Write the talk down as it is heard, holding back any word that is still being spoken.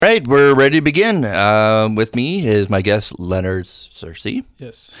right, we're ready to begin. With me is my guest, Leonard Searcy.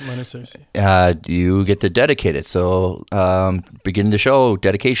 Yes, Leonard Searcy. You get to dedicate it. So, beginning the show,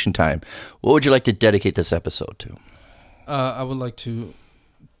 dedication time. What would you like to dedicate this episode to? I would like to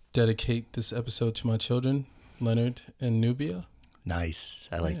dedicate this episode to my children, Leonard and Nubia. Nice.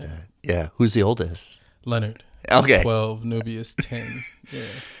 I like that. Yeah. Who's the oldest? Leonard. Okay. He's 12. Nubia's 10. Yeah.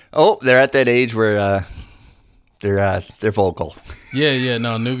 Oh, they're at that age where they're vocal. Yeah.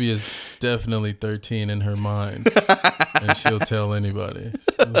 No, Nubia's definitely 13 in her mind, and she'll tell anybody.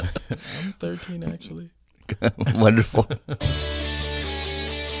 I'm 13 actually. Wonderful.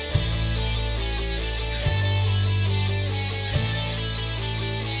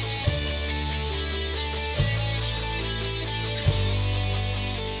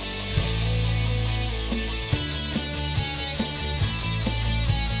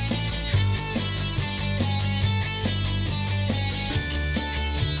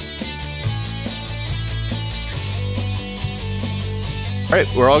 All right,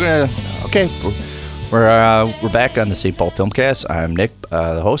 we're back on the St. Paul Filmcast. I'm Nick,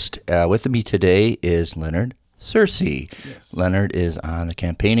 the host. With me today is Leonard Searcy. Yes. Leonard is on the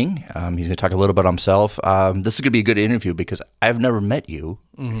campaigning. He's going to talk a little bit about himself. This is going to be a good interview because I've never met you,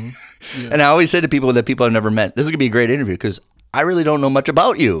 and I always say to people that people I've never met, this is going to be a great interview because I really don't know much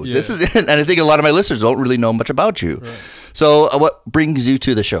about you. Yeah. And I think a lot of my listeners don't really know much about you. Right. So, what brings you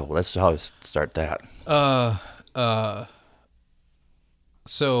to the show? Let's start that.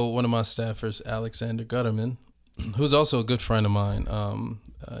 So one of my staffers, Alexander Gutterman, who's also a good friend of mine.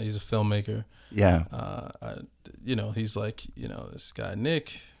 He's a filmmaker. Yeah. He's like, this guy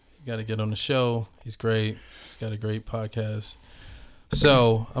Nick, you got to get on the show. He's great. He's got a great podcast.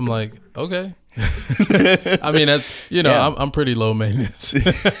 So I'm like, okay. I mean, that's I'm pretty low maintenance.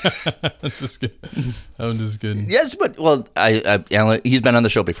 I'm just kidding. Yes, but Alan, he's been on the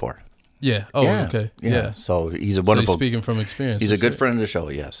show before. Yeah. Oh, yeah. Okay. Yeah. So he's a wonderful. So he's speaking from experience. He's a good friend of the show.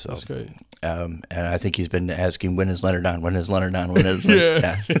 Yes. So. That's great. And I think he's been asking, when is Leonard on? When is Leonard on? When is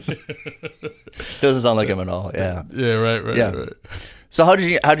Yeah. Doesn't sound like him at all. Yeah. Yeah. Right. So how did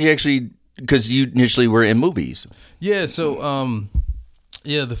you actually? Because you initially were in movies. Yeah. So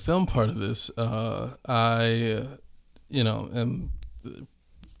the film part of this, I'm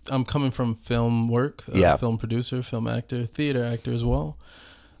coming from film work. Film producer, film actor, theater actor as well.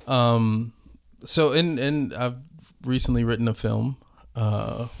 So I've recently written a film,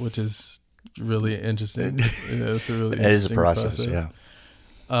 which is really interesting. It's a really it is a process. Yeah.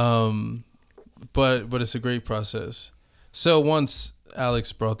 But it's a great process. So once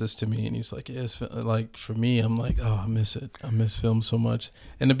Alex brought this to me and he's like, yes, like for me, I'm like, oh, I miss it. I miss film so much.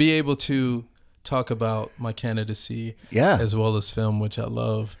 And to be able to talk about my candidacy as well as film, which I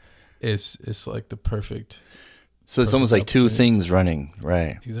love, it's like the perfect. So it's almost like two things running,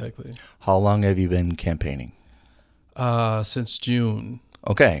 right? Exactly. How long have you been campaigning? Since June.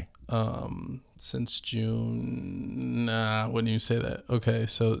 Okay. Since June. Nah, I wouldn't even say that. Okay,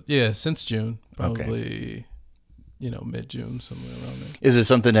 so since June, probably, mid-June, somewhere around there. Is it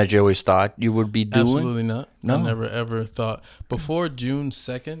something that you always thought you would be doing? Absolutely not. No. I never ever thought before June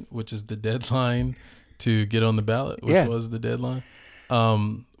 2nd, which is the deadline to get on the ballot, which was the deadline.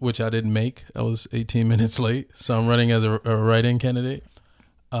 Which I didn't make. I was 18 minutes late, so I'm running as a write-in candidate.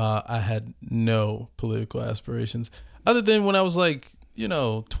 I had no political aspirations other than when I was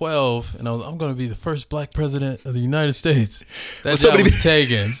 12, and I'm going to be the first black president of the United States. That job was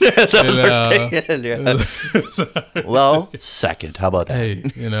taken. Taken. Well, second. How about that? Hey,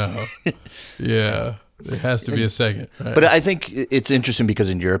 yeah. There has to be a second. Right? But I think it's interesting because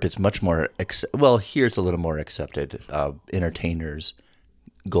in Europe it's much more, here it's a little more accepted. Entertainers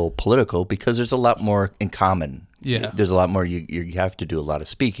go political because there's a lot more in common. Yeah. There's a lot more, you have to do a lot of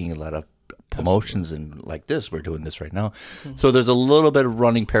speaking, a lot of promotions, and like this, we're doing this right now. Mm-hmm. So there's a little bit of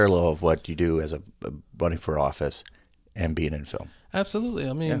running parallel of what you do as a running for office and being in film. Absolutely.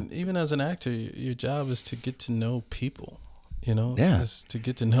 I mean, even as an actor, your job is to get to know people. It's to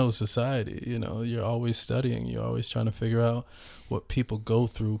get to know society. You're always studying. You're always trying to figure out what people go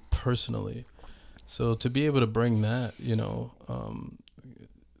through personally. So to be able to bring that,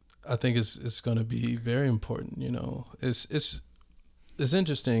 I think it's going to be very important. It's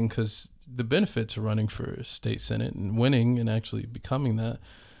interesting because the benefit to running for state senate and winning and actually becoming that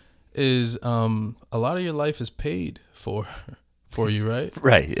is a lot of your life is paid for you, right?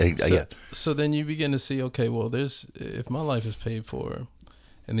 Right. So then you begin to see, okay, well, if my life is paid for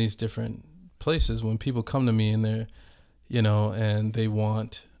in these different places, when people come to me and they're, and they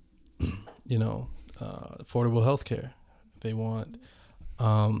want, affordable health care, they want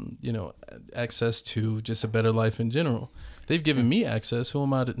you know, access to just a better life in general. They've given me access. Who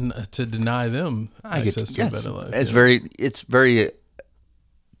am I to deny them access to a better life?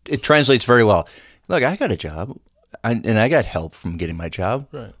 It translates very well. Look, I got a job, and I got help from getting my job.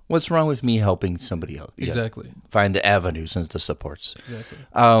 Right. What's wrong with me helping somebody else? Exactly. Find the avenues and the supports. Exactly.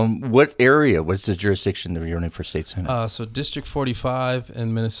 What area? What's the jurisdiction that you're running for state senate? So District 45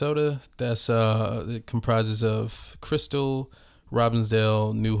 in Minnesota. That's it comprises of Crystal,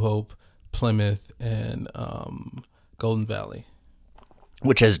 Robbinsdale, New Hope, Plymouth, and Golden Valley.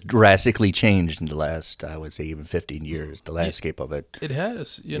 Which has drastically changed in the last, I would say, even 15 years, the landscape of it. It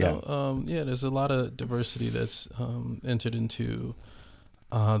has, you know, there's a lot of diversity that's entered into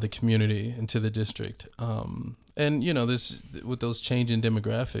the community, into the district. And, you know, this with those changing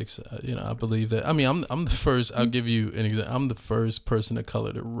demographics, you know, I believe that, I mean, I'm the first, I'll give you an example. I'm the first person of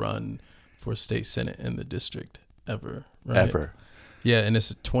color to run for state senate in the district ever. Right? Ever. Yeah, and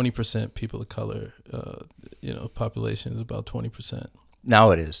it's 20% people of color, you know, population is about 20%.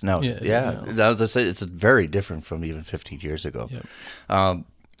 Now it is. Now, yeah. As I said, it's very different from even 15 years ago. Yep.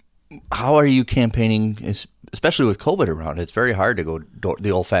 How are you campaigning, especially with COVID around? It's very hard to go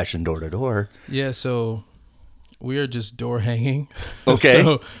the old-fashioned door-to-door. Yeah, so we are just door hanging.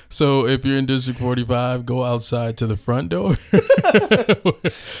 Okay. So if you're in District 45, go outside to the front door.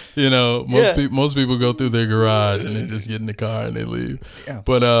 You know, most people go through their garage and they just get in the car and they leave. Yeah.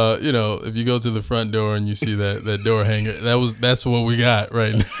 But you know, if you go to the front door and you see that door hanger, that's what we got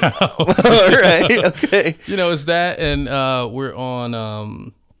right now. All right. Okay. You know, it's that, and we're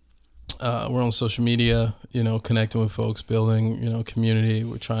on social media, you know, connecting with folks, building, you know, community.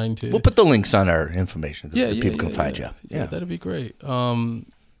 We're trying to. We'll put the links on our information so people can find you. Yeah, that'd be great.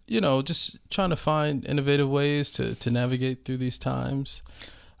 You know, just trying to find innovative ways to navigate through these times.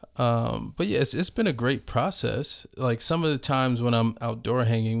 But yeah, it's been a great process. Like some of the times when I'm outdoor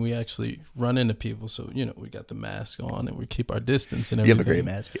hanging, we actually run into people. So, you know, we got the mask on and we keep our distance and everything. You have a great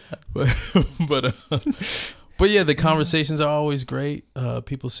mask. Yeah. But yeah, the conversations are always great.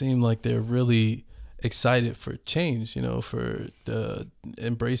 People seem like they're really excited for change, you know, for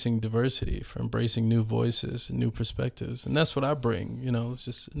embracing diversity, for embracing new voices and new perspectives. And that's what I bring, you know, it's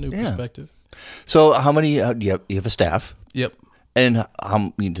just a new perspective. So how many, you have a staff? Yep. And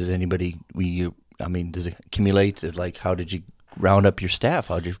does anybody, does it accumulate? Like, how did you round up your staff?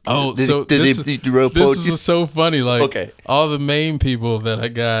 How'd you? This is so funny. Like, all the main people that I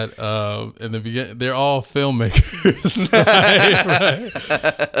got in the beginning, they're all filmmakers. Right?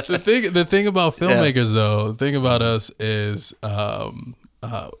 The thing about filmmakers, though, the thing about us is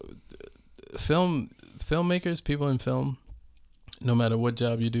filmmakers, people in film. No matter what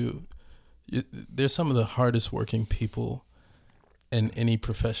job you do, they're some of the hardest working people in any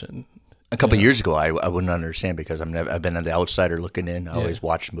profession. A couple of years ago, I wouldn't understand because I've been on the outsider looking in. I always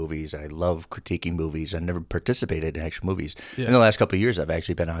watched movies. I love critiquing movies. I never participated in actual movies. Yeah. In the last couple of years, I've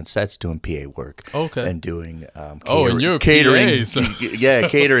actually been on sets doing PA work. Okay. And doing and you're catering. PA, so. Yeah,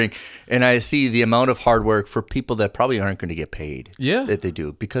 catering. And I see the amount of hard work for people that probably aren't going to get paid. Yeah. That they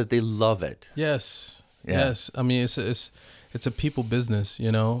do because they love it. Yes. Yeah. Yes. I mean, it's a people business,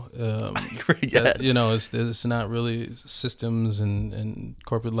 you know. I agree, yeah. You know, it's not really systems and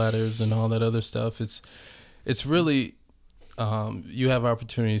corporate ladders and all that other stuff. It's really you have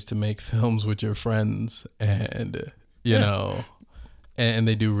opportunities to make films with your friends, and you know, and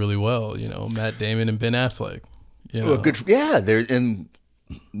they do really well. You know, Matt Damon and Ben Affleck. You know, good. Yeah, they're in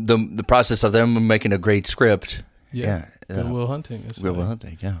the process of them making a great script. Yeah. Good Will Hunting. Good Will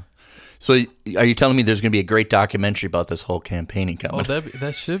Hunting. Yeah. So are you telling me there's going to be a great documentary about this whole campaigning coming? Oh,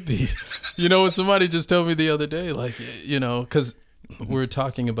 that should be. You know what somebody just told me the other day, like, you know, because we're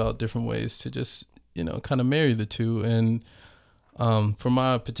talking about different ways to just, you know, kind of marry the two. And for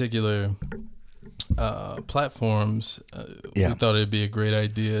my particular platforms, we thought it'd be a great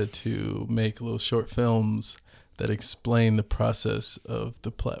idea to make little short films that explain the process of the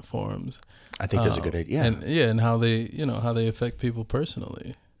platforms. I think that's a good idea. And how they affect people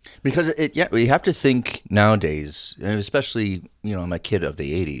personally. Because we have to think nowadays, and especially, you know, I'm a kid of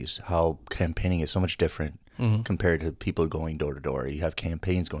the 80s, how campaigning is so much different compared to people going door to door. You have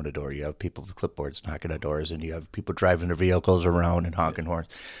campaigns going to door. You have people with clipboards knocking at doors, and you have people driving their vehicles around and honking horns.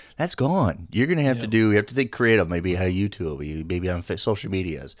 That's gone. You're going to have you have to think creative, maybe how YouTube, maybe on social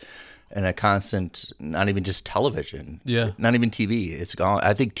medias, and a constant, not even just television. Yeah. Not even TV. It's gone.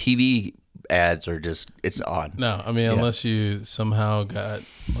 I think TV ads are it's on. No, I mean, unless you somehow got,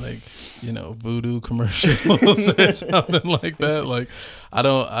 like, you know, voodoo commercials or something like that. Like,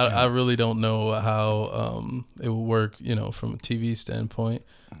 I really don't know how it will work, you know, from a TV standpoint.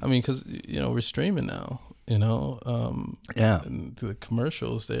 I mean, because, you know, we're streaming now, And the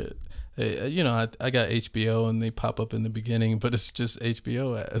commercials that. I got HBO and they pop up in the beginning, but it's just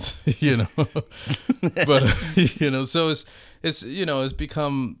HBO ads, But so it's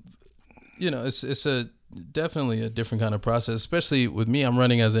become, it's a definitely a different kind of process. Especially with me, I'm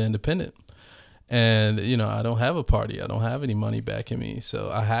running as an independent, and I don't have a party, I don't have any money backing me,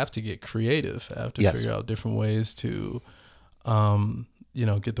 so I have to get creative. I have to figure out different ways to,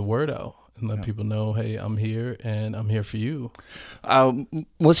 get the word out. And let people know, hey, I'm here and I'm here for you.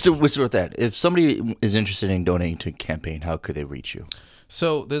 Let's do with that. If somebody is interested in donating to a campaign, how could they reach you?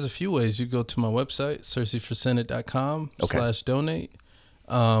 So there's a few ways. You go to my website, CerseiForSenate.com/donate.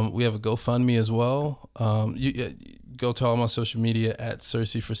 We have a GoFundMe as well. You go to all my social media at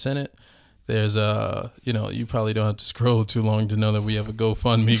CerseiForSenate. There's you probably don't have to scroll too long to know that we have a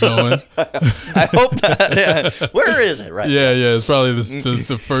GoFundMe going. I hope not. Yeah. Where is it? Right. Yeah. It's probably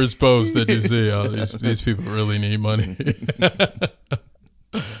the first post that you see. Oh, these people really need money.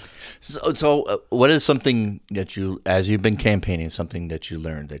 So, what is something that as you've been campaigning, something that you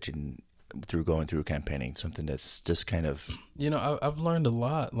learned through going through campaigning, something that's just kind of, I've learned a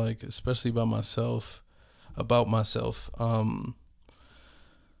lot, like especially about myself.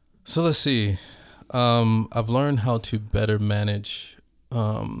 So let's see. I've learned how to better manage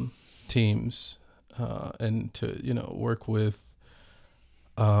teams and to work with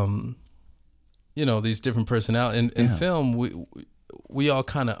these different personalities. In film, we all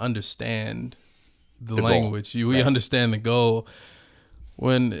kind of understand the language. We understand the goal.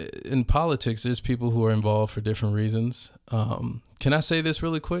 When in politics, there's people who are involved for different reasons. Can I say this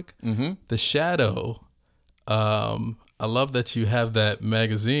really quick? Mm-hmm. The Shadow. I love that you have that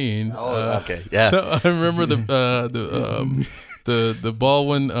magazine. Oh, okay, yeah. So I remember the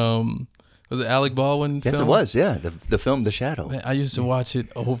Baldwin. Was it Alec Baldwin? Yes, film? It was. Yeah, the film The Shadow. Man, I used to watch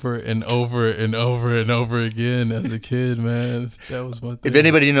it over and over and over and over again as a kid. Man, that was my thing. If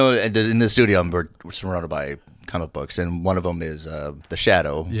anybody in the studio, we're surrounded by comic books, and one of them is The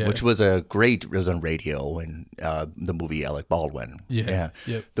Shadow, which was it was on radio, and the movie Alec Baldwin. Yeah.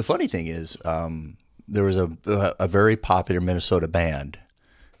 Yep. The funny thing is. There was a very popular Minnesota band,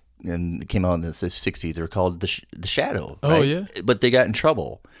 and it came out in the 60s. They were called The Shadow. Right? Oh, yeah? But they got in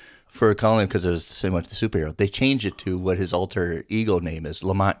trouble for calling him because it was so much the superhero. They changed it to what his alter ego name is,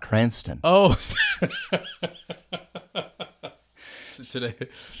 Lamont Cranston. Oh. Today.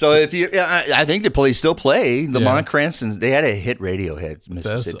 So I think the police still play Lamont Cranston. They had a hit radio hit,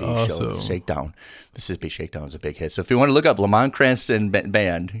 Mississippi show, Shakedown. Mississippi Shakedown is a big hit. So if you want to look up Lamont Cranston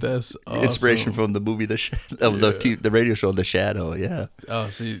band, that's awesome. Inspiration from the movie the radio show The Shadow. Yeah. Oh,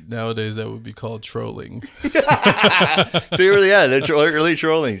 see, nowadays that would be called trolling. They really, they're early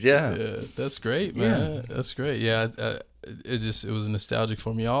trollings. Yeah. Yeah, that's great, man. Yeah. That's great. Yeah, it was nostalgic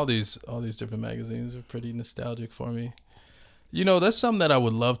for me. All these different magazines are pretty nostalgic for me. That's something that I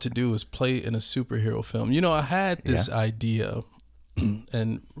would love to do is play in a superhero film. I had this idea,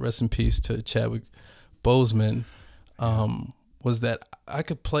 and rest in peace to Chadwick Boseman, was that I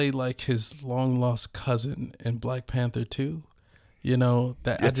could play like his long lost cousin in Black Panther 2.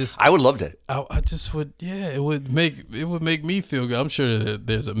 I would love that. I just would. Yeah, it would make me feel good. I'm sure that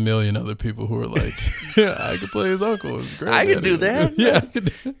there's a million other people who are like, yeah, I could play his uncle. It's great. I could do that. Yeah, I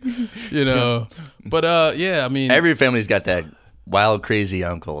could. But I mean, every family's got that wild, crazy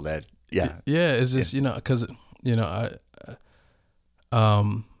uncle that. Yeah. Yeah, it's just because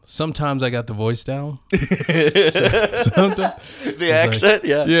sometimes I got the voice down. Sometimes the accent,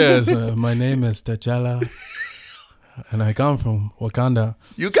 Yeah, my name is T'Challa, and I come from Wakanda.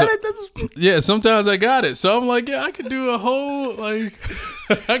 You got it? Yeah, sometimes I got it. So I'm like, yeah, I could do a whole, I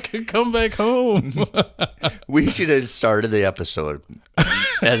could come back home. We should have started the episode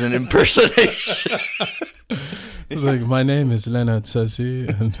as an impersonation. It's like, my name is Leonard Sassi,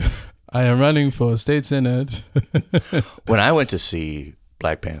 and I am running for state senate. When I went to see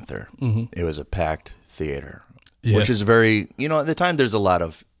Black Panther, it was a packed theater, which is very, at the time there's a lot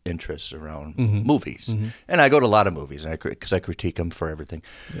of interest around movies, and I go to a lot of movies, because I critique them for everything.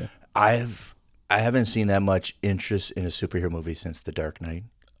 Yeah. I haven't seen that much interest in a superhero movie since The Dark Knight.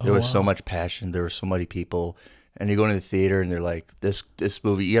 There was so much passion. There were so many people, and you go into the theater and they're like, this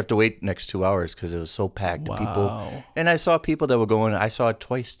movie, you have to wait next 2 hours because it was so packed. Wow. People, and I saw people that were going. I saw it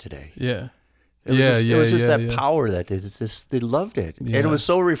twice today. Yeah. It was just that power that they loved it. Yeah. And it was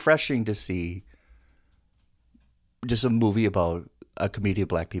so refreshing to see just a movie about a community of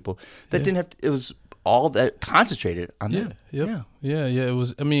black people that didn't have to, it was all that concentrated on them. Yeah. It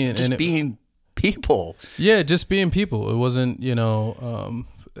was, just being people. Yeah, just being people. It wasn't,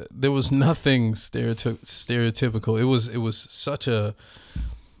 there was nothing stereotypical. It was such a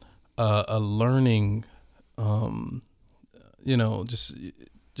learning you know,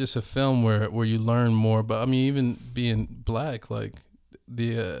 just a film where you learn more. But I mean, even being black, like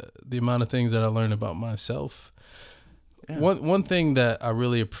the amount of things that I learned about myself. Yeah. One thing that I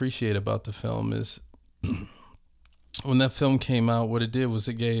really appreciate about the film is when that film came out, what it did was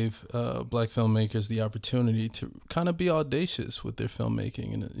it gave black filmmakers the opportunity to kind of be audacious with their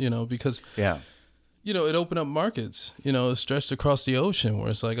filmmaking, and you know, because you know, it opened up markets, you know, stretched across the ocean where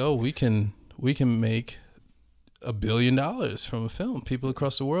it's like, oh, we can make $1 billion from a film. People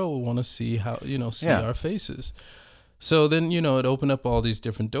across the world will want to see how, you know, see our faces. So then, you know, it opened up all these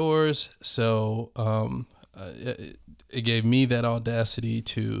different doors. So it gave me that audacity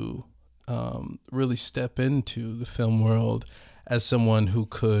to really step into the film world as someone who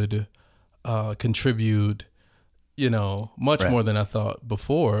could contribute, you know, much more than I thought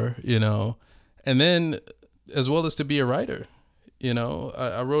before, you know. And then, as well as to be a writer, you know,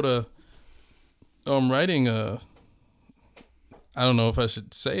 I wrote I'm writing I don't know if I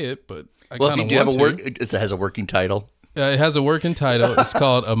should say it, but I kind of want to. Well, if you do it has a working title. It has a working title. It's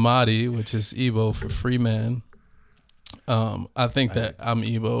called Amadi, which is Igbo for free man. I think that I'm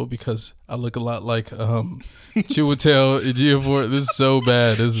Igbo because I look a lot like Chiwetel Ejiofor. This is so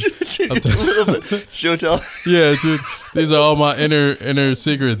bad. Chiwetel. Yeah, these are all my inner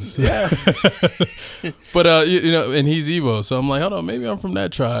secrets. Yeah. But you know, and he's Igbo, so I'm like, hold on, maybe I'm from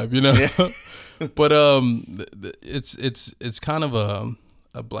that tribe, you know. Yeah. But it's kind of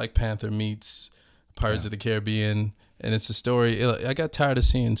a Black Panther meets Pirates of the Caribbean, and it's a story. I got tired of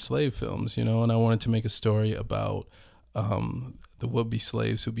seeing slave films, you know, and I wanted to make a story about the would-be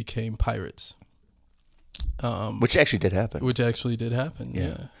slaves who became pirates. Which actually did happen.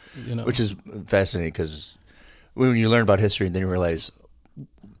 Yeah. You know, which is fascinating because when you learn about history and then you realize,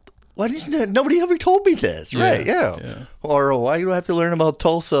 why didn't nobody ever told me this, right? Yeah. Or why do I have to learn about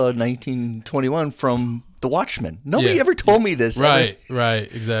Tulsa in 1921 from The Watchmen? Nobody ever told me this. Right,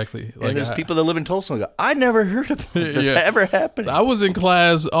 exactly. Like, and there's people that live in Tulsa and go, I never heard about this ever happening. I was in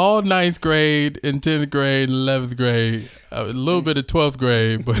class all 9th grade and 10th grade and 11th grade, a little bit of 12th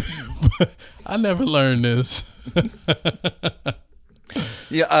grade, but I never learned this.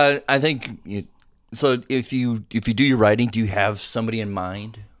 Yeah, I think, so if you do your writing, do you have somebody in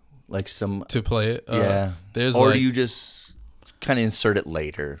mind? Like some to play it, There's or do you just kind of insert it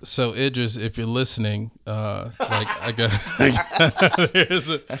later? So Idris, if you're listening, like I got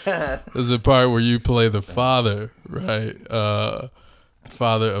there's a part where you play the father, right?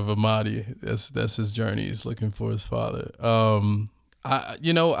 Father of Amadi. That's his journey. He's looking for his father. I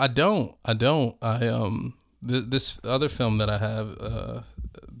this other film that I have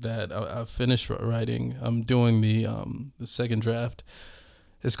that I finished writing. I'm doing the second draft.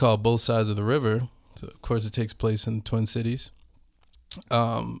 It's called Both Sides of the River. So of course, it takes place in Twin Cities.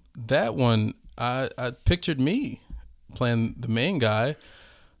 That one, I pictured me playing the main guy.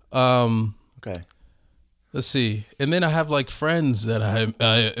 Okay. Let's see. And then I have like friends that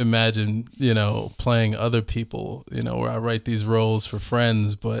I imagine, you know, playing other people, you know, where I write these roles for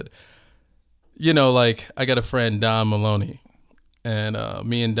friends. But, you know, like I got a friend, Don Maloney. And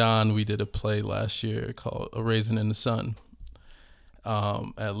me and Don, we did a play last year called A Raisin in the Sun.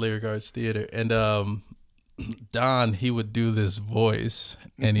 At Lyric Arts Theater, and Don, he would do this voice,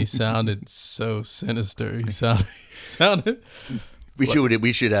 and he sounded so sinister. He sounded. We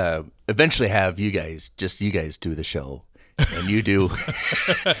should eventually have you guys do the show, and you do.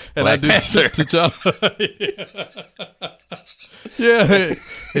 And I do T'Challa. Yeah,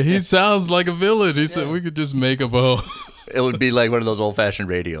 he sounds like a villain. He said we could just make up a whole. It would be like one of those old-fashioned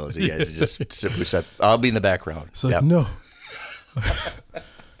radios. You guys just simply said, "I'll be in the background." It's like no.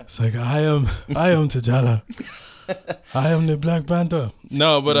 It's like I am T'Challa. I am the Black Panther.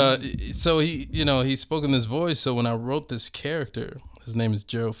 No, but so he spoke in this voice. So when I wrote this character, his name is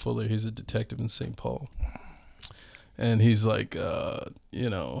Gerald Fuller. He's a detective in St. Paul, and he's like,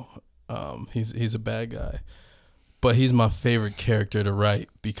 he's a bad guy, but he's my favorite character to write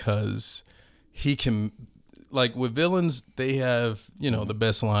because he can. Like with villains, they have, you know, the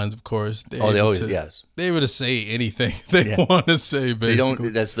best lines, of course. They're able to say anything they want to say. Basically,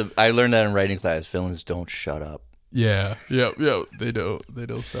 they don't. I learned that in writing class. Villains don't shut up. Yeah. They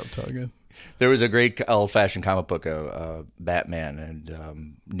don't stop talking. There was a great old-fashioned comic book, Batman,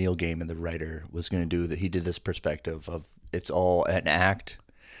 and Neil Gaiman, the writer, was going to do that. He did this perspective of it's all an act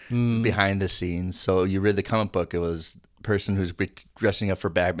behind the scenes. So you read the comic book, it was person who's dressing up for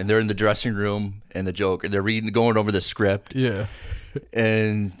Batman. They're in the dressing room, and the Joker. They're going over the script. Yeah,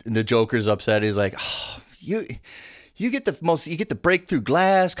 and the Joker's upset. He's like, "Oh, you get the breakthrough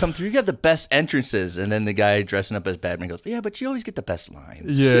glass come through. You got the best entrances, and then the guy dressing up as Batman goes, yeah, but you always get the best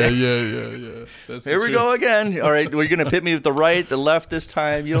lines. Yeah. That's Here we go again. All right, we're gonna pit me with the right, the left this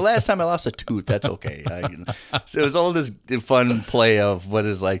time. Last time I lost a tooth. That's okay. So it was all this fun play of what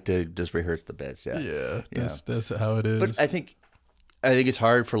it's like to just rehearse the bits. Yeah. That's how it is. But I think it's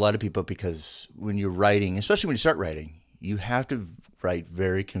hard for a lot of people because when you're writing, especially when you start writing, you have to write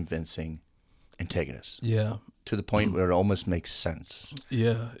very convincing antagonists. Yeah. To the point where it almost makes sense.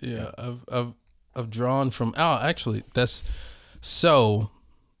 Yeah. I've drawn from. Oh, actually, that's so.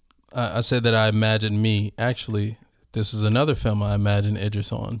 I said that I imagined me. Actually, this is another film I imagined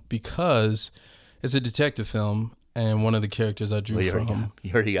Idris on because it's a detective film, and one of the characters I drew from.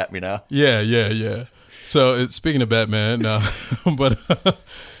 You already got me now. Yeah. So speaking of Batman, no, but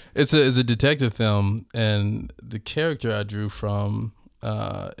it's a detective film, and the character I drew from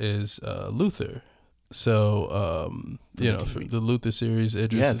is Luther. So from the Luther series,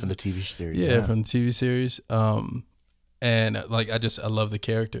 Idris. From the TV series. Yeah, from the TV series. And I love the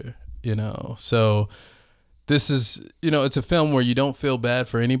character. So this is it's a film where you don't feel bad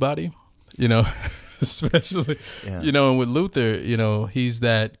for anybody. Especially and with Luther, he's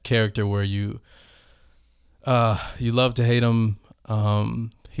that character where you love to hate him.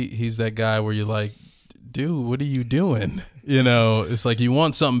 He's that guy where you're like, dude, what are you doing? It's like you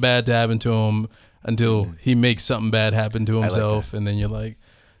want something bad to happen to him until he makes something bad happen to himself, and then you're like,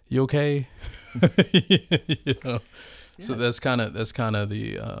 you okay? So that's kind of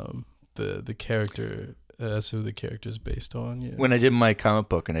the character. That's who the character is based on. Yeah. When I did my comic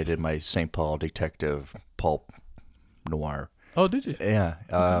book and I did my St. Paul detective pulp noir. Oh, did you? Yeah.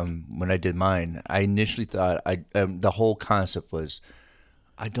 When I did mine, I initially thought the whole concept was,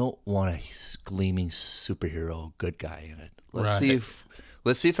 I don't want a gleaming superhero good guy in it.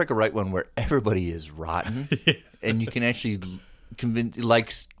 Let's see if I can write one where everybody is rotten, and you can actually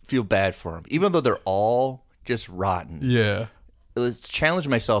feel bad for them, even though they're all just rotten. Yeah. Let's challenge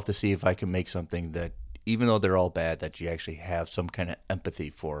myself to see if I can make something that, even though they're all bad, that you actually have some kind of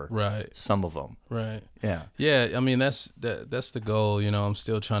empathy for some of them. Right. Yeah. Yeah. I mean, that's the goal. I'm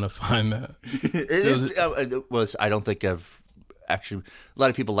still trying to find that. I don't think actually, a lot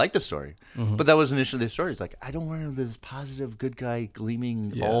of people like the story, but that was initially the story. It's like, I don't want this positive good guy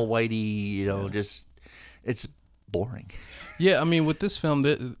gleaming all whitey, just it's boring. Yeah, I mean, with this film,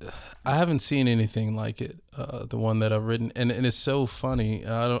 I haven't seen anything like it. The one that I've written, and it's so funny.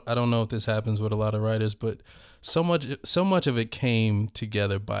 I don't know if this happens with a lot of writers, but so much of it came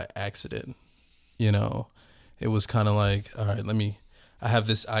together by accident. It was kind of like, all right, I have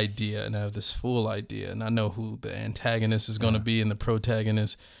this idea, and I have this full idea, and I know who the antagonist is going to be and the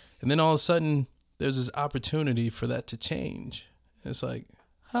protagonist, and then all of a sudden, there's this opportunity for that to change. It's like,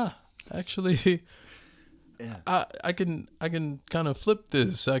 actually. Yeah. I can kind of flip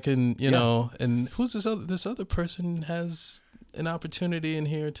this. I can, and who's this other person has an opportunity in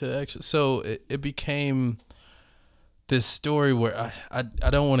here to actually. So it became this story where I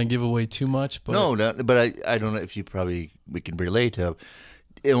don't want to give away too much, but but I don't know if we can relate to.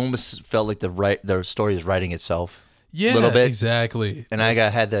 It almost felt like the story is writing itself. Yeah, a little bit. Exactly. And I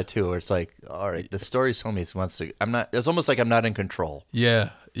had that too, where it's like, all right, the story's telling me it's almost like I'm not in control. Yeah.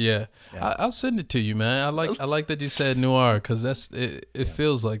 I'll send it to you, man. I like that you said noir, because it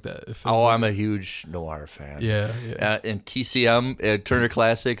feels like that. I'm a huge noir fan. Yeah. And TCM, Turner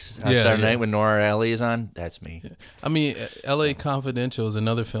Classics, on Saturday night when Noir Alley is on, that's me. Yeah. I mean, L.A. Confidential is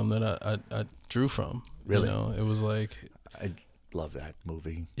another film that I drew from. Really? It was like... I love that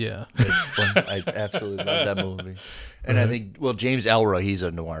movie. Yeah. I absolutely love that movie. And I think, James Ellroy, he's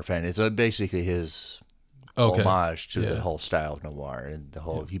a noir fan. It's basically his homage to the whole style of noir, and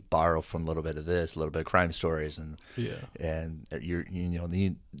he borrowed from a little bit of this, a little bit of crime stories, and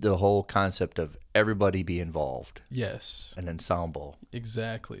the whole concept of everybody be involved. Yes. An ensemble.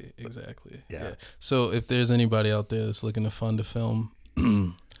 Exactly. Yeah. So if there's anybody out there that's looking to fund a film,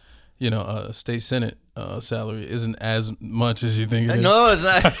 state senate salary isn't as much as you think it is. No, it's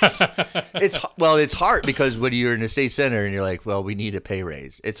not. It's hard because when you're in a state center and you're like, well, we need a pay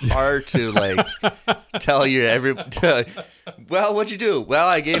raise. It's hard to tell what'd you do? Well,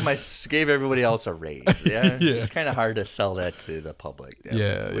 I gave everybody else a raise. Yeah. It's kind of hard to sell that to the public.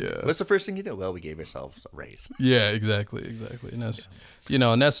 Yeah. What's the first thing you do? Well, we gave ourselves a raise. Yeah, exactly. And that's,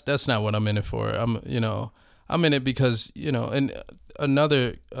 and that's not what I'm in it for. I'm in it because, and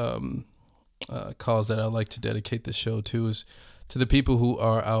another cause that I like to dedicate the show to is to the people who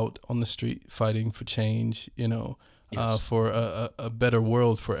are out on the street fighting for change, for a better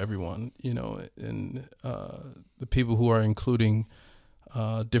world for everyone, and the people who are including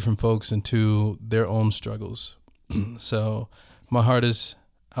different folks into their own struggles, So my heart is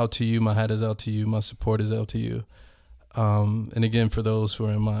out to you. My hat is out to you. My support is out to you. And again, for those who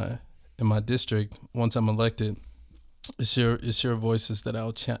are in my district, once I'm elected, it's your voices that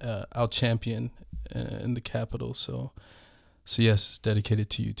I'll champion in the Capitol. So yes, it's dedicated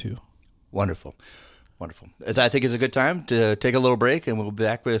to you too. Wonderful. I think it's a good time to take a little break, and we'll be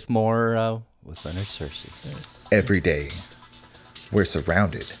back with more with Leonard Searcy. Every day, we're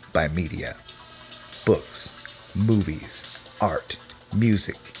surrounded by media. Books, movies, art,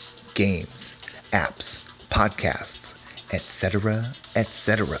 music, games, apps, podcasts, etc.,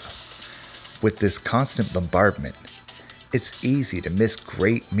 etc. With this constant bombardment, it's easy to miss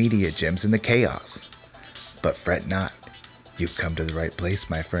great media gems in the chaos. But fret not, you've come to the right place,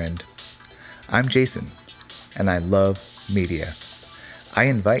 my friend. I'm Jason, and I love media. I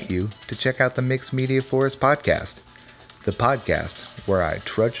invite you to check out the Mixed Media Forest podcast, the podcast where I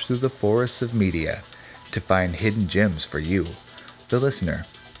trudge through the forests of media to find hidden gems for you, the listener.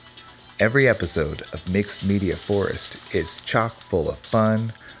 Every episode of Mixed Media Forest is chock full of fun,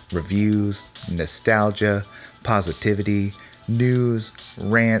 reviews, nostalgia, positivity, news,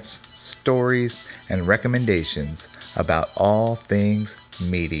 rants, stories, and recommendations about all things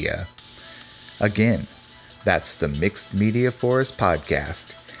media. Again, that's the Mixed Media Forest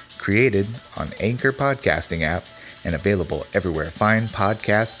podcast, created on Anchor Podcasting app and available everywhere fine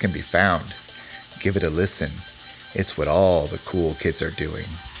podcasts can be found. Give it a listen. It's what all the cool kids are doing.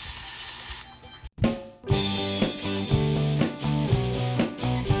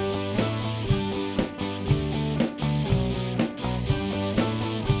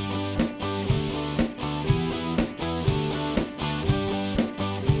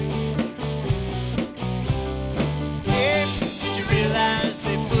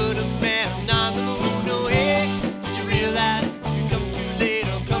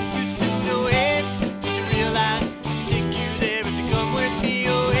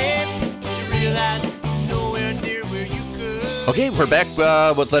 Okay, we're back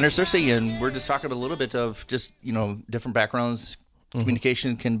with Leonard Searcy, and we're just talking a little bit of just, different backgrounds.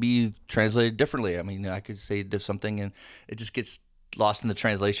 Communication can be translated differently. I mean, I could say something, and it just gets lost in the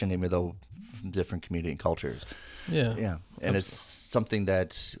translation, even though from different community and cultures. Yeah. Yeah. And it's something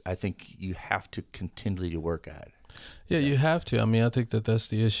that I think you have to continually work at. Yeah, you have to. I mean, I think that's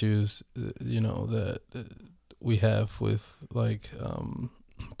the issues, that we have with,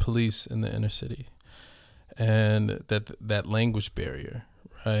 police in the inner city. And that language barrier,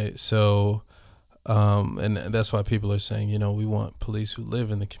 right? So, and that's why people are saying, we want police who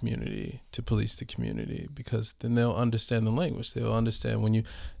live in the community to police the community, because then they'll understand the language. They'll understand when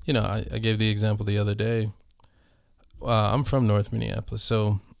I gave the example the other day. I'm from North Minneapolis,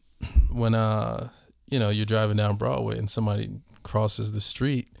 so when you're driving down Broadway and somebody crosses the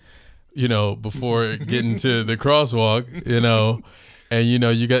street, before getting to the crosswalk, and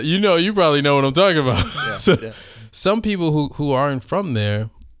you probably know what I'm talking about. Yeah, Some people who aren't from there,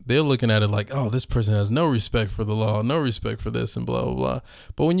 they're looking at it like, oh, this person has no respect for the law, no respect for this, and blah blah blah.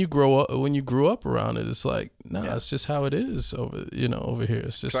 But when you grew up around it, it's like, it's just how it is over here.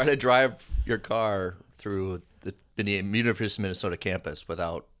 It's just try to drive your car through the University of Minnesota campus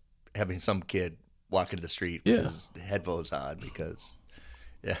without having some kid walk into the street with his headphones on because.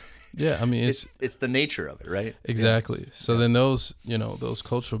 Yeah, I mean it's the nature of it, right? Exactly. Yeah. So then those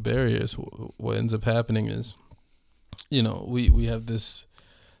cultural barriers, what ends up happening is, we have this,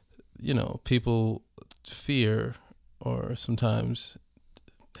 people fear or sometimes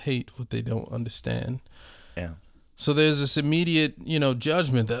hate what they don't understand. Yeah. So there's this immediate,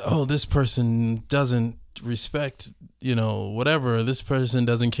 judgment that, this person doesn't respect, whatever, this person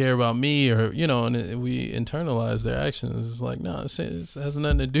doesn't care about me, or, and we internalize their actions. It's like, no, it has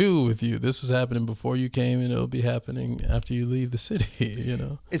nothing to do with you. This was happening before you came, and it'll be happening after you leave the city,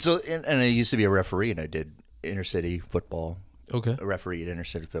 And so, and I used to be a referee, and I did inner city football. Okay. A referee at inner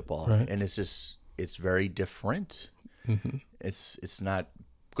city football. Right. And it's very different. Mm-hmm. It's not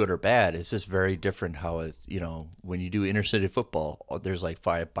good or bad. It's just very different how it, when you do inner city football, there's like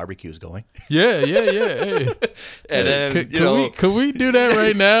 5 barbecues going. Yeah. Hey. And then, can we do that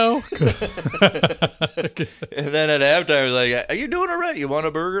right now? And then at halftime, it's like, are you doing it right? You want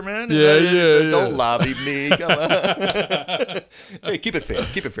a burger, man? Yeah. Don't lobby me. Come on. Hey, keep it fair.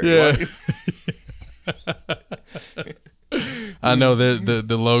 Yeah. I know that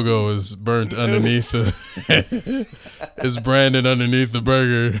the logo is burnt underneath it's branded underneath the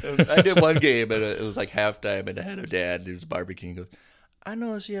burger. I did one game and it was like halftime, and I had a dad who was barbecuing. He goes, I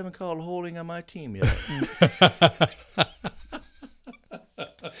noticed you haven't called holding on my team yet.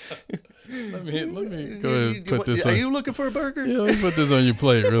 Let me go ahead and put this on. Are you looking for a burger? Yeah, let me put this on your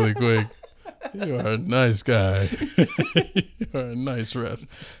plate really quick. You are a nice guy. You are a nice ref.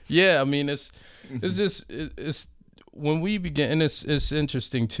 Yeah, I mean, it's when we begin, and it's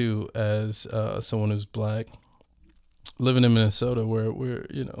interesting too, as someone who's black, living in Minnesota, where we're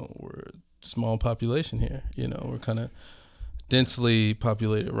a small population here. We're kind of densely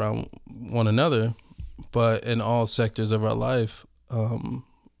populated around one another, but in all sectors of our life, a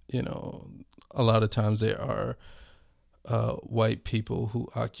lot of times there are white people who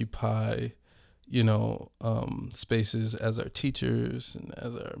occupy, spaces as our teachers and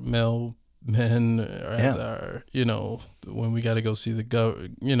as our male men, or as our, when we got to go see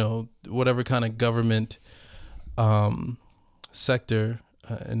the whatever kind of government sector,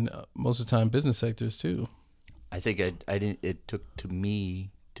 and most of the time business sectors too. I think it took to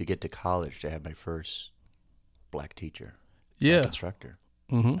me to get to college to have my first black teacher, black instructor.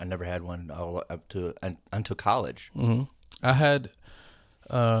 Mm-hmm. I never had one until college. Mm-hmm. I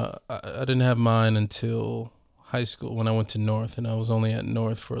didn't have mine until high school when I went to North, and I was only at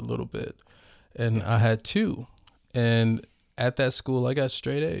North for a little bit, and I had two, and at that school I got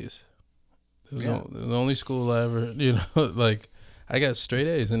straight A's. It was the only school I ever, I got straight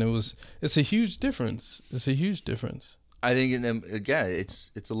A's, and it's a huge difference. It's a huge difference. I think, again,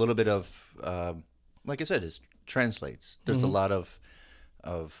 it's a little bit of, like I said, it translates. There's a lot of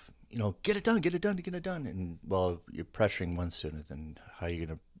get it done. And, well, you're pressuring one student, and how are you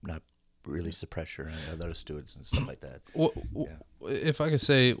going to not release the pressure on other students and stuff like that? Well, if I could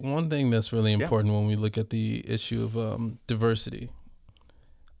say one thing that's really important when we look at the issue of diversity,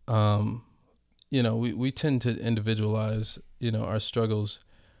 we tend to individualize, our struggles.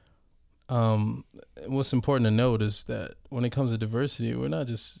 What's important to note is that when it comes to diversity,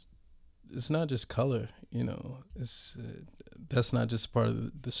 it's not just color, that's not just part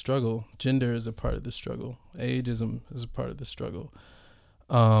of the struggle. Gender is a part of the struggle. Ageism is a part of the struggle.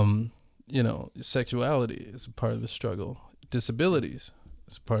 Sexuality is a part of the struggle. Disabilities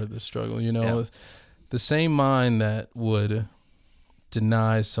is a part of the struggle. The same mind that would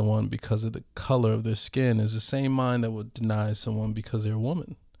deny someone because of the color of their skin is the same mind that would deny someone because they're a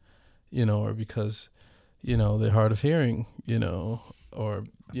woman, or because, they're hard of hearing, or,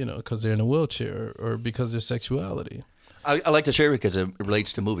 because they're in a wheelchair, or because their sexuality. I like to share because it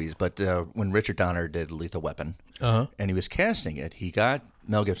relates to movies, but when Richard Donner did Lethal Weapon, and he was casting it, he got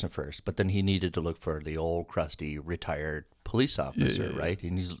Mel Gibson first, but then he needed to look for the old, crusty, retired police officer, right?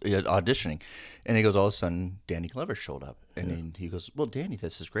 And he's auditioning, and he goes, all of a sudden, Danny Glover showed up, and then he goes, well, Danny,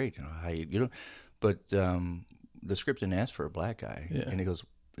 this is great, but the script didn't ask for a black guy, and he goes,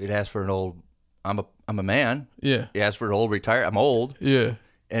 it asked for an old, I'm a man, it asked for an old, retired, I'm old,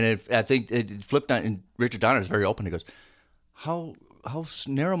 and I think it flipped on, and Richard Donner is very open. He goes, how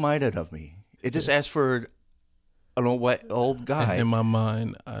narrow-minded of me. It just asked for an old guy. In my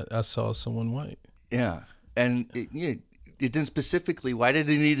mind, I saw someone white. Yeah, and it didn't specifically. Why did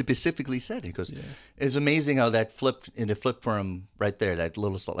he need to specifically say it? Because it's amazing how that flipped, and it flipped for him right there. That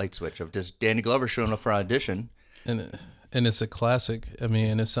little light switch of just Danny Glover showing up for audition, and it's a classic. I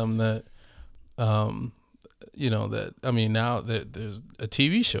mean, it's something that, now there's a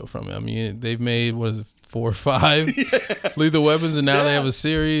TV show from it. I mean, they've made 4 or 5 Lethal Weapons, and now they have a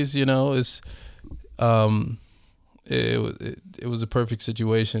series. It's it was a perfect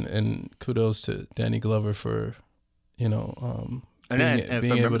situation, and kudos to Danny Glover for and if I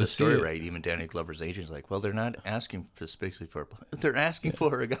remember the story right, even Danny Glover's agent's like, well, they're not asking specifically for, they're asking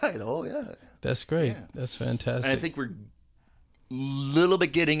for a guy. Oh that's great. That's fantastic. And I think we're little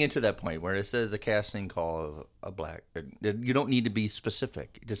bit getting into that point where it says a casting call of a black. You don't need to be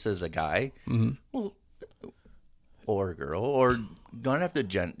specific. It just says a guy. Mm-hmm. Well, or a girl, or don't have to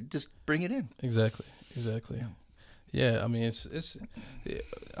just bring it in. Exactly. Yeah, I mean, it's.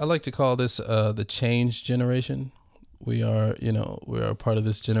 I like to call this the change generation. We are a part of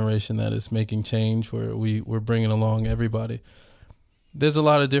this generation that is making change, where we're bringing along everybody. There's a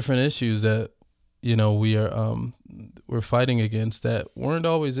lot of different issues that we're fighting against that weren't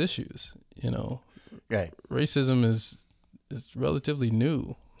always issues. Right. Racism is relatively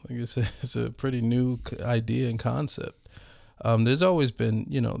new. Like it's a pretty new idea and concept. There's always been,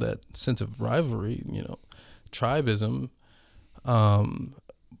 that sense of rivalry, tribism,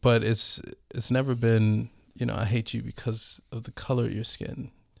 but it's never been, I hate you because of the color of your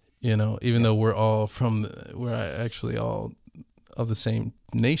skin, even though we're actually all of the same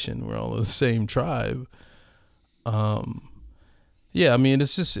nation, we're all of the same tribe. I mean,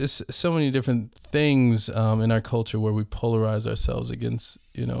 it's so many different things in our culture where we polarize ourselves against,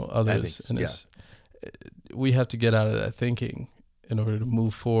 others, and we have to get out of that thinking in order to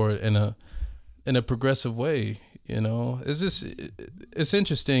move forward in a progressive way, It's just it's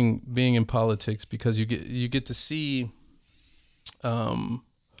interesting being in politics because you get to see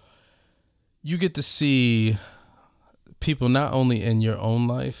people not only in your own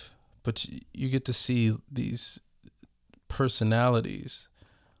life, but you get to see these personalities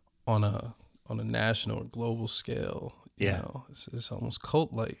on a national or global scale. It's almost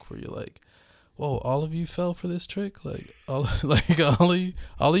cult like, where you're like, whoa, all of you fell for this trick? Like all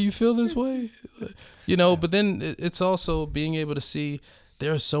of you feel this way? But then it's also being able to see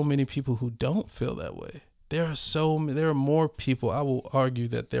there are so many people who don't feel that way. There are more people. I will argue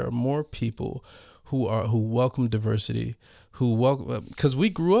that there are more people who welcome diversity, because we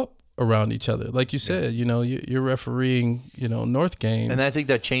grew up around each other. Like you said, you're refereeing, North games. And I think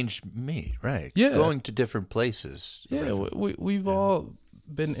that changed me, right? Yeah. Going to different places. Yeah, we've all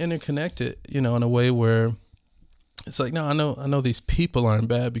been interconnected, in a way where it's like, no, I know these people aren't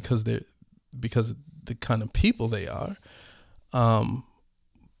bad because of the kind of people they are.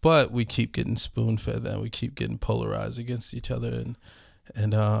 But we keep getting spoon-fed that. We keep getting polarized against each other.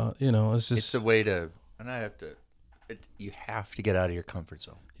 And it's just... It's a way to... And I have to... you have to get out of your comfort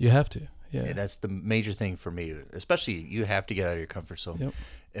zone. You have to, yeah. And that's the major thing for me. Especially, you have to get out of your comfort zone. Yep.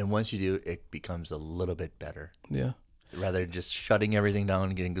 And once you do, it becomes a little bit better. Yeah. Rather than just shutting everything down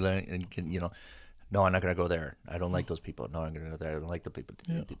and getting, no, I'm not going to go there. I don't like those people. No, I'm going to go there. I don't like the people.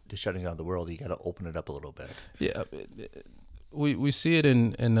 Yeah. The shutting down the world, you got to open it up a little bit. Yeah. We see it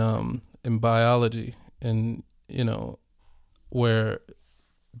in biology, and where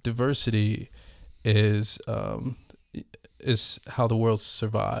diversity is how the world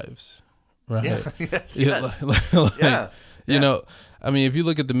survives, right? Yeah. Yes. If you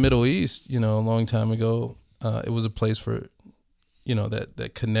look at the Middle East, a long time ago, it was a place where,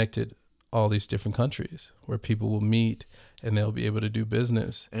 that connected all these different countries, where people will meet and they'll be able to do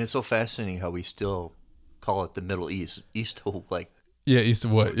business. And it's so fascinating how we still call it the Middle East, east of like. Yeah, east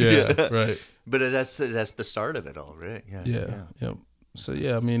of what? Yeah, right. But that's the start of it all, right? Yeah. So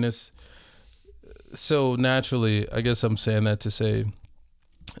it's so naturally. I guess I'm saying that to say,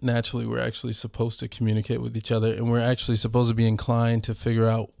 naturally, we're actually supposed to communicate with each other, and we're actually supposed to be inclined to figure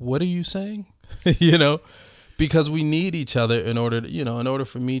out, what are you saying? Because we need each other in order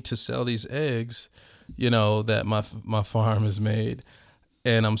for me to sell these eggs, that my farm has made,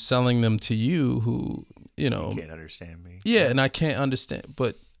 and I'm selling them to you who, you can't understand me. Yeah, and I can't understand.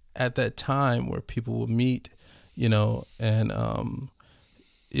 But at that time where people will meet, and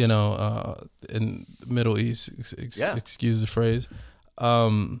in the Middle East, excuse the phrase,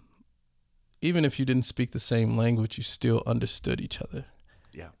 even if you didn't speak the same language, you still understood each other.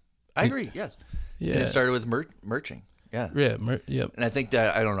 Yeah, I agree. Yes. Yeah. And it started with merching. Yeah. Yeah. Yep. And I think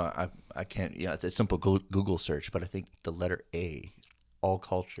that, I don't know, I can't, it's a simple Google search, but I think the letter A, all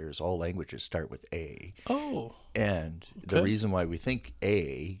cultures, all languages start with A. Oh. And okay. The reason why we think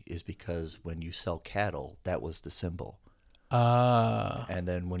A is because when you sell cattle, that was the symbol. And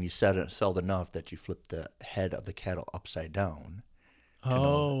then when you sell enough that you flip the head of the cattle upside down.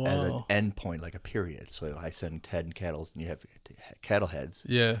 Wow. As an end point, like a period. So I send 10 cattle and you have cattle heads.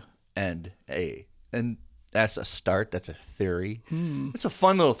 Yeah. And A. And that's a start. That's a theory. It's a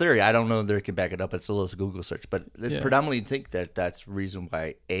fun little theory. I don't know if they can back it up. It's a little Google search, but they predominantly think that that's the reason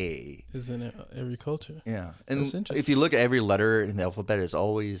why A is in every culture. Yeah, and that's interesting. If you look at every letter in the alphabet,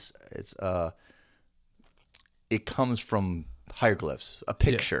 it comes from hieroglyphs, a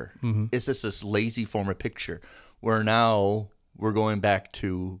picture. Yeah. Mm-hmm. It's just this lazy form of picture. Where now we're going back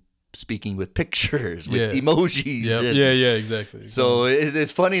to speaking with pictures, with emojis. Yep. Yeah, exactly. So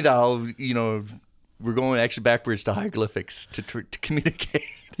it's funny how, we're going actually backwards to hieroglyphics to communicate.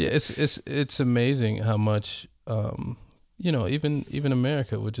 Yeah, it's amazing how much, even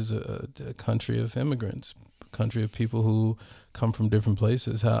America, which is a country of immigrants, a country of people who come from different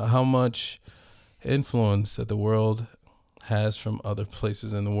places, how much influence that the world has from other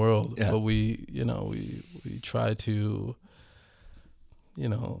places in the world. Yeah. But we try to,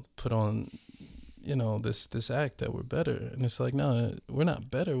 put on, this act that we're better, and it's like, no, we're not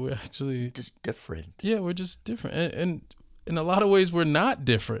better. We're actually just different. Yeah, we're just different, and in a lot of ways, we're not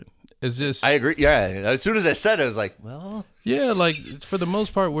different. It's just I agree. Yeah, as soon as I said it, I was like, well, yeah, like for the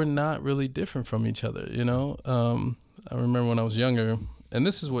most part, we're not really different from each other. I remember when I was younger, and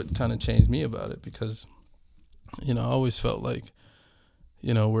this is what kind of changed me about it, because I always felt like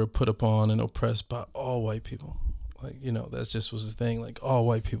we're put upon and oppressed by all white people. Like, that just was the thing. Like, all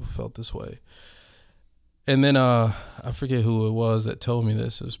white people felt this way. And then I forget who it was that told me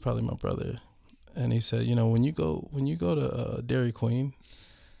this. It was probably my brother. And he said, when you go to Dairy Queen,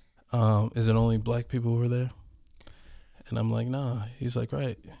 is it only black people who are there? And I'm like, nah. He's like,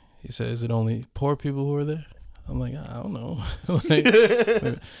 right. He said, is it only poor people who are there? I'm like, I don't know.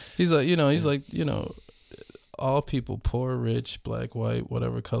 He's like, all people, poor, rich, black, white,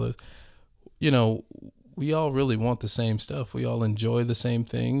 whatever colors, we all really want the same stuff. We all enjoy the same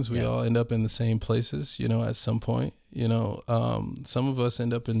things. We all end up in the same places, at some point. Some of us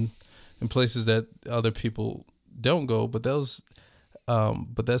end up in places that other people don't go, but that's a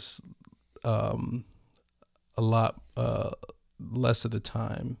lot less of the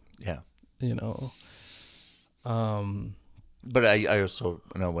time. Yeah. But I also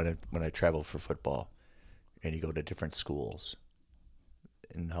know when I travel for football, and you go to different schools,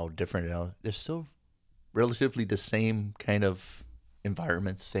 and how different they're still relatively the same kind of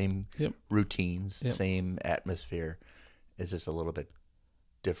environment, same routines, same atmosphere. It's just a little bit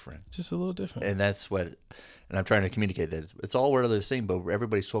different. Just a little different. And that's and I'm trying to communicate that it's all we're the same, but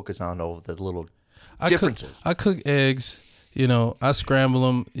everybody's focused on all the little differences. I cook eggs. I scramble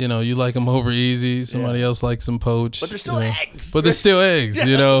them. You like them over easy. Somebody else likes them poached. But they're still eggs. But they're still eggs.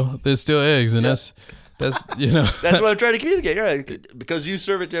 They're still eggs, and that's that's what I'm trying to communicate. Right? Because you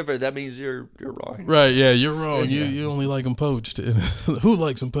serve it different, that means you're wrong. Right? Yeah, you're wrong. You only like them poached. Who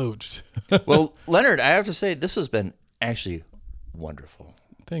likes them poached? Well, Leonard, I have to say this has been actually wonderful.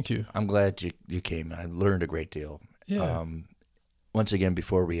 Thank you. I'm glad you came. I learned a great deal. Yeah. Once again,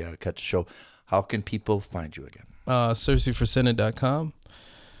 before we cut the show, how can people find you again? CerseiForSenate.com.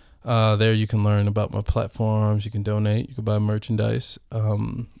 There you can learn about my platforms. You can donate. You can buy merchandise.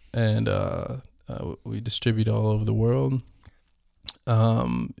 And we distribute all over the world.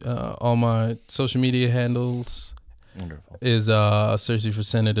 All my social media handles is Cersei for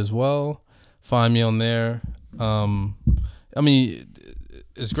Senate as well. Find me on there.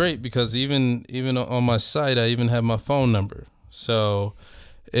 It's great because even on my site, I even have my phone number. So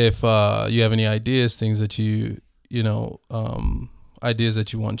if you have any ideas, things that ideas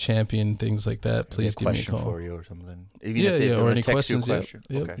that you want championed, things like that, please give me a call. For you or something. Or any questions. Okay.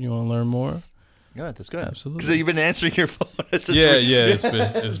 You want to learn more? Yeah, that's good. Absolutely. Because you've been answering your phone. It's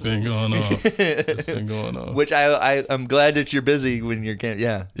been going on. It's been going on. Which I'm glad that you're busy when you're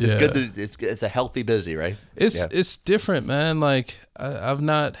It's good that it's a healthy busy, right? It's different, man. Like I've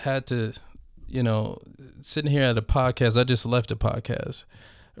not had to, sitting here at a podcast. I just left a podcast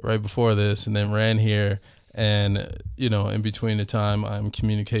right before this, and then ran here. And, in between the time, I'm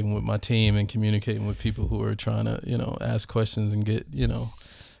communicating with my team and communicating with people who are trying to, ask questions and get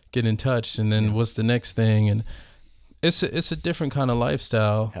in touch. And then what's the next thing? And it's a different kind of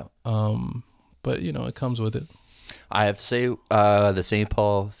lifestyle. But, it comes with it. I have to say the St.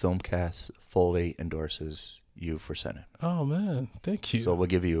 Paul Filmcast fully endorses you for Senate. Oh, man. Thank you. So we'll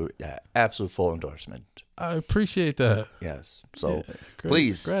give you absolute full endorsement. I appreciate that. Yes. So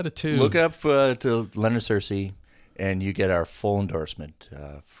please gratitude. Look up to Leonard Searcy, and you get our full endorsement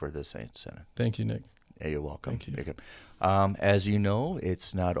for the Senate. Thank you, Nick. Yeah, you're welcome. Thank you. As you know,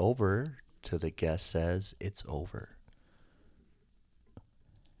 it's not over till the guest says it's over.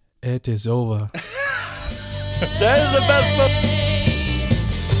 It is over. That is the best one.